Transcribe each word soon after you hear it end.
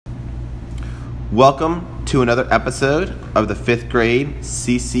Welcome to another episode of the 5th grade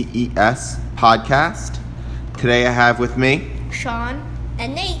CCES podcast. Today I have with me Sean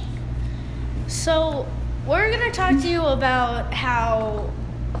and Nate. So we're going to talk to you about how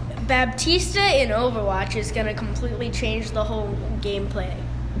Baptista in Overwatch is going to completely change the whole gameplay.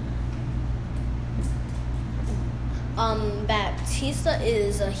 Baptista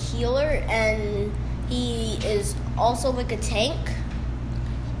is a healer and he is also like a tank.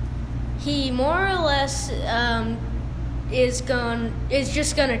 He more or less is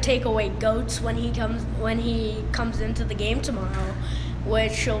just gonna take away goats when he comes into the game tomorrow,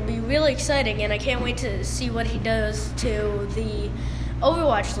 which will be really exciting, and I can't wait to see what he does to the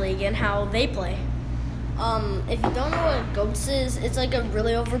Overwatch League and how they play. If you don't know what goats is, it's like a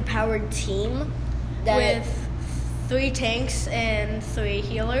really overpowered team with 3 tanks and 3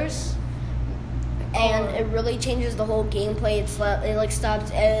 healers. And it really changes the whole gameplay. It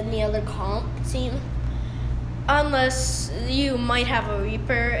stops any other comp team. Unless you might have a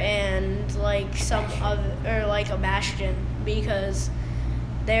Reaper and some other, or a Bastion, because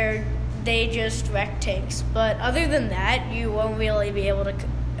they just wreck tanks. But other than that, you won't really be able to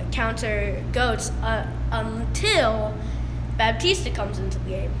counter goats until Baptista comes into the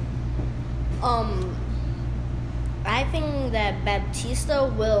game. I think that Baptista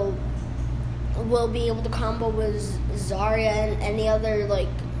will be able to combo with Zarya and any other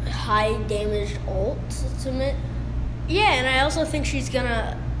high damaged ultimate. Yeah, and I also think he's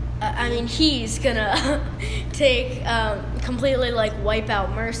gonna take completely wipe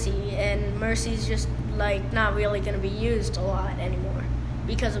out Mercy, and Mercy's just not really gonna be used a lot anymore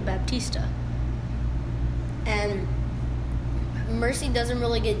because of Baptista. And Mercy doesn't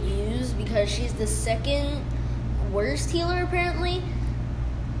really get used because she's the second worst healer apparently.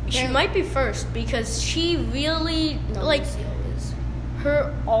 She might be first because she really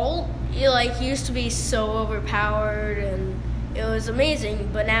her ult used to be so overpowered and it was amazing,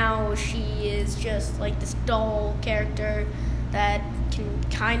 but now she is just this dull character that can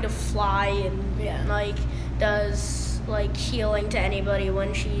kind of fly and does healing to anybody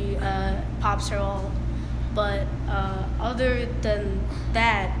when she pops her ult. But other than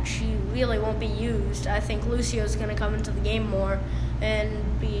that, she really won't be used. I think Lucio's going to come into the game more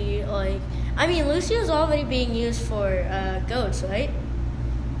and be Lucio's already being used for goats, right?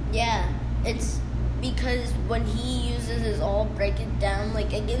 Yeah, it's because when he uses his ult, break it down, it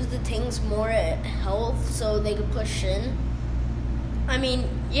gives the tanks more health so they can push in.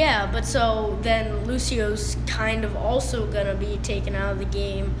 Yeah, but so then Lucio's kind of also going to be taken out of the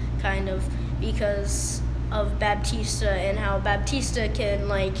game, because of Baptista and how Baptista can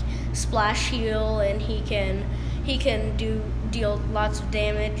splash heal, and he can deal lots of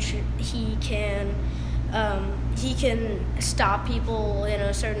damage. He can stop people in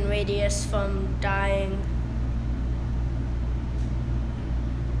a certain radius from dying.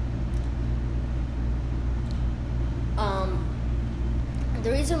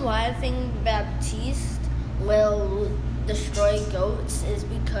 The reason why I think Baptiste will destroy goats is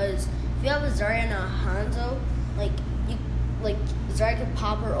because if you have a Zarya and a Hanzo, Zarya can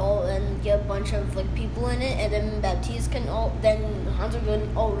pop her ult and get a bunch of people in it, and then Baptiste can ult, then Hanzo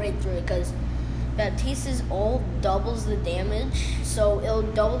can ult right through it, because Baptiste's ult doubles the damage, so it'll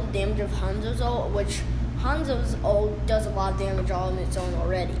double the damage of Hanzo's ult, which Hanzo's ult does a lot of damage all on its own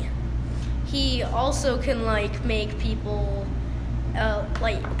already. He also can make people,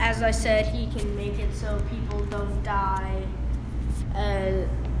 as I said, he can make it so people don't die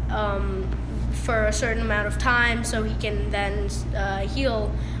for a certain amount of time, so he can then heal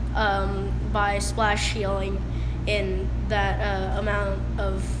by splash healing in that amount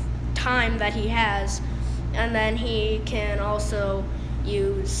of time that he has, and then he can also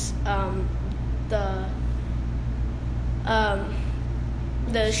use the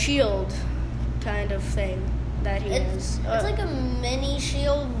shield kind of thing that he has. It's like a mini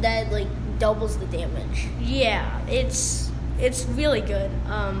shield that doubles the damage. Yeah, it's really good.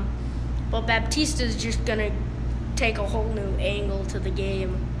 But Baptista is just gonna take a whole new angle to the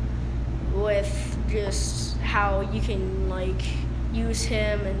game with just how you can use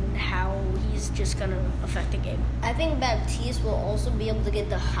him and how he's just gonna affect the game. I think Baptiste will also be able to get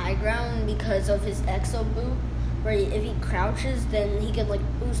the high ground because of his exo boot, where if he crouches, then he can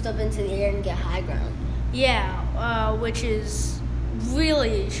boost up into the air and get high ground. Yeah, which is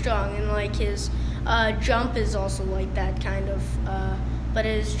really strong, and his jump is also that kind of. But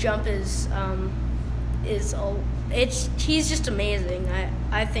his jump is he's just amazing.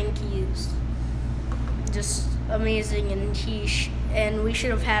 I think he's just amazing, and and we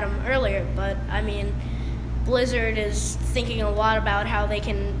should have had him earlier. But Blizzard is thinking a lot about how they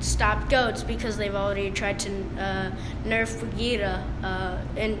can stop goats because they've already tried to nerf Vegeta,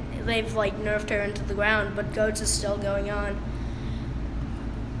 and they've like nerfed her into the ground, but goats is still going on.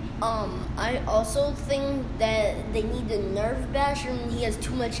 I also think that they need to nerf Bastion. He has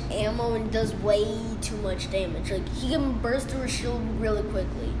too much ammo and does way too much damage. Like, he can burst through a shield really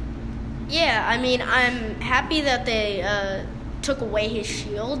quickly. Yeah, I mean, I'm happy that they took away his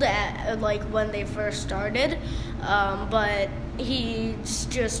shield like when they first started, but he's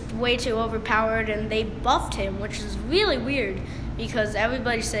just way too overpowered, and they buffed him, which is really weird because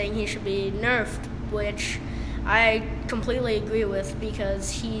everybody's saying he should be nerfed, which I completely agree with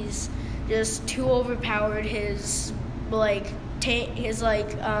because he's just too overpowered. His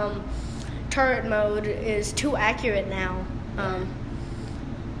turret mode is too accurate now.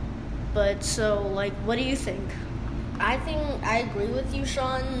 But so, like, what do you think? I think I agree with you,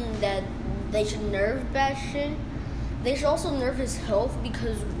 Sean, that they should nerf Bastion. They should also nerf his health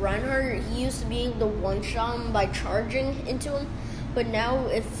because Reinhardt, he used to be able to one-shot him by charging into him. But now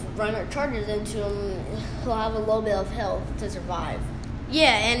if Reinhardt charges into him, he'll have a little bit of health to survive.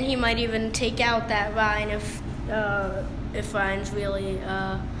 Yeah, and he might even take out that Rein if Rein's really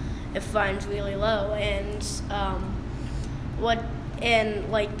low. And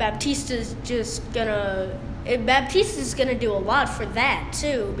Baptista's Baptista's gonna do a lot for that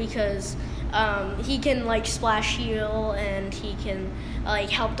too because he can splash heal and he can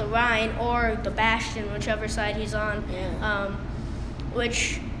help the Rein or the Bastion, whichever side he's on. Yeah.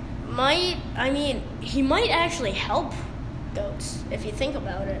 Which he might actually help goats if you think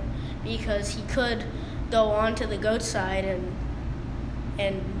about it, because he could go onto the goat side and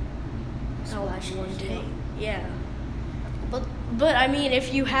Splash one team. Yeah. But I mean,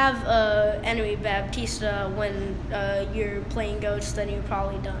 if you have enemy Baptista when you're playing goats, then you're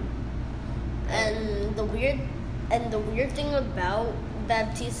probably done. And the weird thing about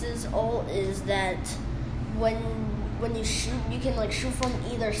Baptista's ult is that when you shoot, you can shoot from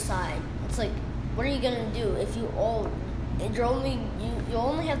either side. It's like, what are you gonna do if you ult? You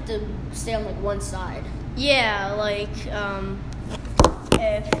only have to stay on one side. Yeah,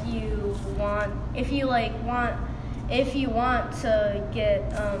 if you want to get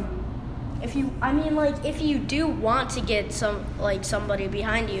if you do want to get somebody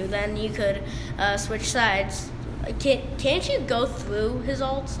behind you, then you could switch sides. Can't you go through his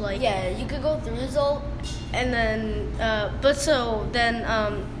ults? Yeah, you could go through his ult, and then I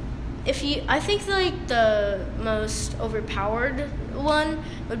think the most overpowered one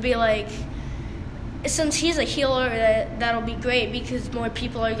would be since he's a healer, that'll be great because more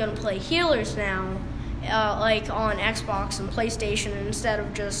people are gonna play healers now. On Xbox and PlayStation instead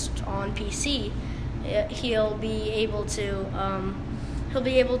of just on PC, he'll be able to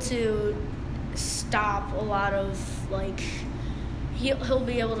stop a lot of he'll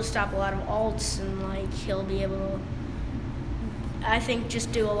be able to stop a lot of ults, and he'll be able to, I think,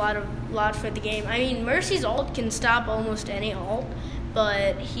 just do a lot for the game. I mean, Mercy's ult can stop almost any ult,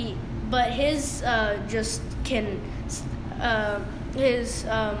 but his just can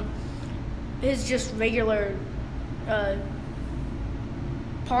his just regular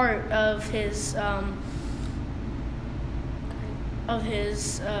part of his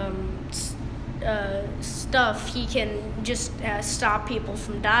stuff, he can just stop people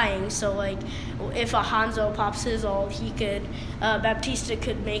from dying. So if a Hanzo pops his ult, he could Baptista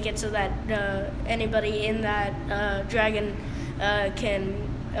could make it so that anybody in that dragon can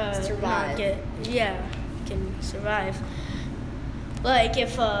survive. Can survive.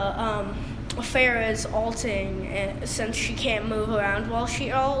 If Farah is ulting, since she can't move around while she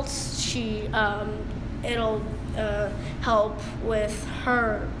ults, it'll help with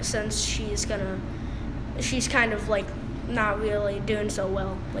her since she's kind of not really doing so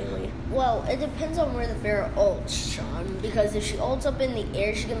well lately. Well, it depends on where the Farah ults, Sean, because if she ults up in the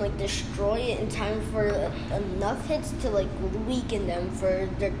air, she can destroy it in time for enough hits to weaken them for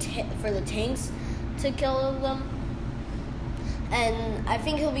the tanks to kill them. And I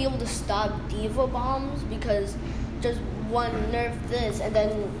think he'll be able to stop Diva bombs because just one nerf this, and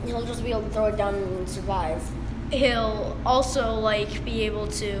then he'll just be able to throw it down and survive. He'll also be able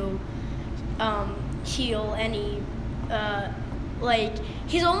to heal any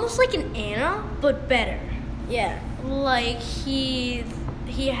he's almost like an Ana but better. Yeah. He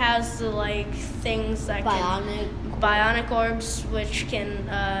has the things that bionic orbs, which can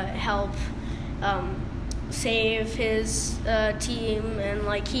help save his team, and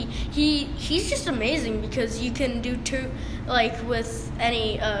he's just amazing because you can do with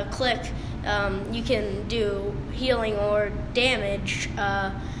any click, you can do healing or damage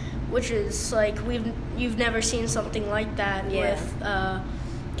which is like you've never seen something like that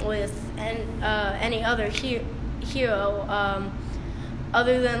with any other hero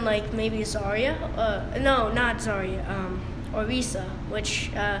other than like maybe Zarya. No, not Zarya. Orisa,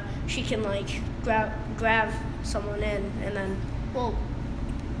 which she can like grab someone in and then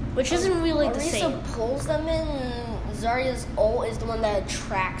which isn't really the same. Orisa pulls them in. Zarya's ult is the one that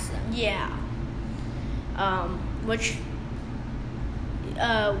attracts them. Yeah. Which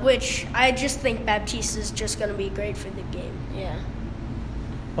I just think Baptiste is just going to be great for the game. Yeah.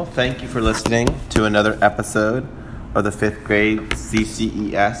 Well, thank you for listening to another episode of the 5th grade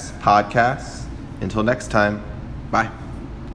CCES podcast. Until next time, bye.